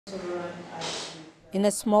In a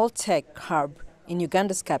small tech hub in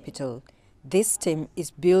Uganda's capital, this team is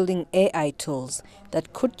building AI tools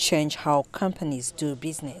that could change how companies do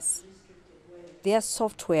business. Their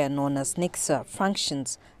software, known as Neexa,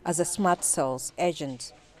 functions as a smart sales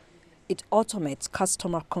agent. It automates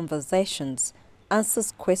customer conversations,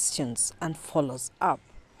 answers questions, and follows up,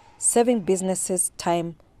 saving businesses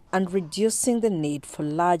time and reducing the need for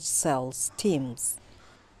large sales teams.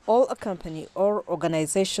 All a company or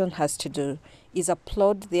organization has to do is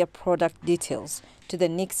upload their product details to the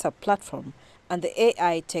Neexa platform, and the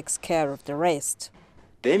AI takes care of the rest.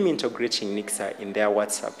 Them integrating Neexa in their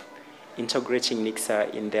WhatsApp, integrating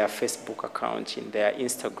Neexa in their Facebook account, in their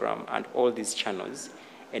Instagram, and all these channels.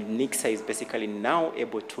 And Neexa is basically now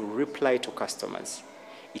able to reply to customers.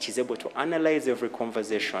 It is able to analyze every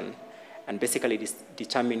conversation and basically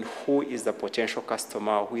determine who is the potential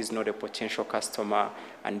customer, who is not a potential customer,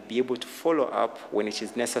 and be able to follow up when it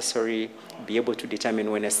is necessary, be able to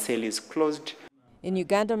determine when a sale is closed. In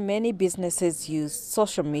Uganda, many businesses use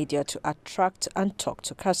social media to attract and talk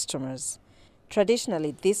to customers.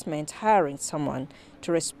 Traditionally, this meant hiring someone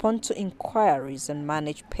to respond to inquiries and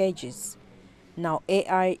manage pages. Now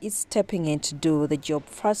AI is stepping in to do the job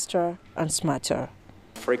faster and smarter.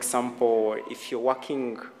 For example, if you're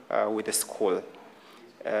working with a school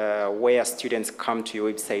where students come to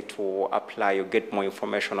your website to apply or get more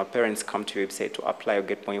information, or parents come to your website to apply or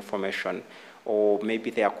get more information, or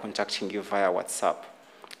maybe they are contacting you via WhatsApp,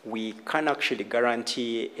 we can actually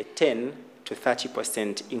guarantee a 10 to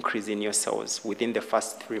 30% increase in your sales within the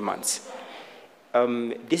first 3 months.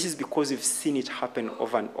 This is because we've seen it happen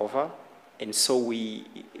over and over, and so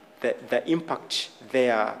the impact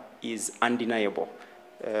there is undeniable.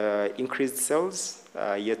 Increased sales,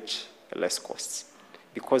 yet less costs.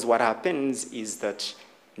 Because what happens is that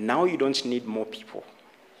now you don't need more people.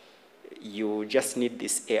 You just need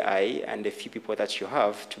this AI and a few people that you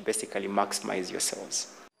have to basically maximize your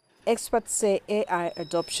sales. Experts say AI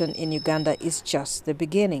adoption in Uganda is just the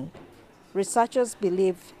beginning. Researchers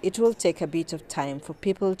believe it will take a bit of time for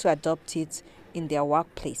people to adopt it in their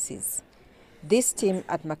workplaces. This team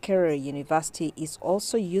at Makerere University is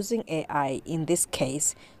also using AI in this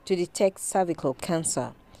case to detect cervical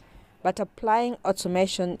cancer. But applying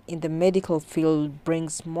automation in the medical field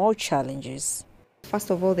brings more challenges.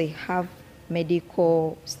 First of all, they have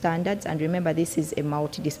medical standards, and remember, this is a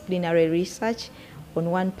multidisciplinary research.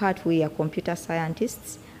 On one part, we are computer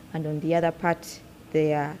scientists, and on the other part,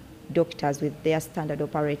 they are doctors with their standard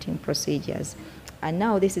operating procedures. And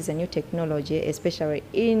now this is a new technology, especially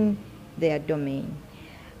in their domain.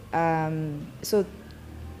 So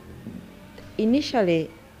initially,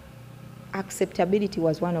 acceptability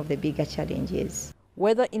was one of the bigger challenges.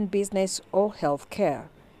 Whether in business or healthcare,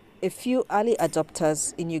 a few early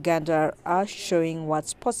adopters in Uganda are showing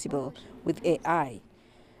what's possible with AI.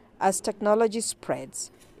 As technology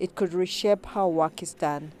spreads, it could reshape how work is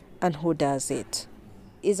done and who does it.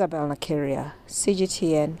 Isabel Nakaria,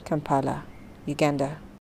 CGTN, Kampala, Uganda.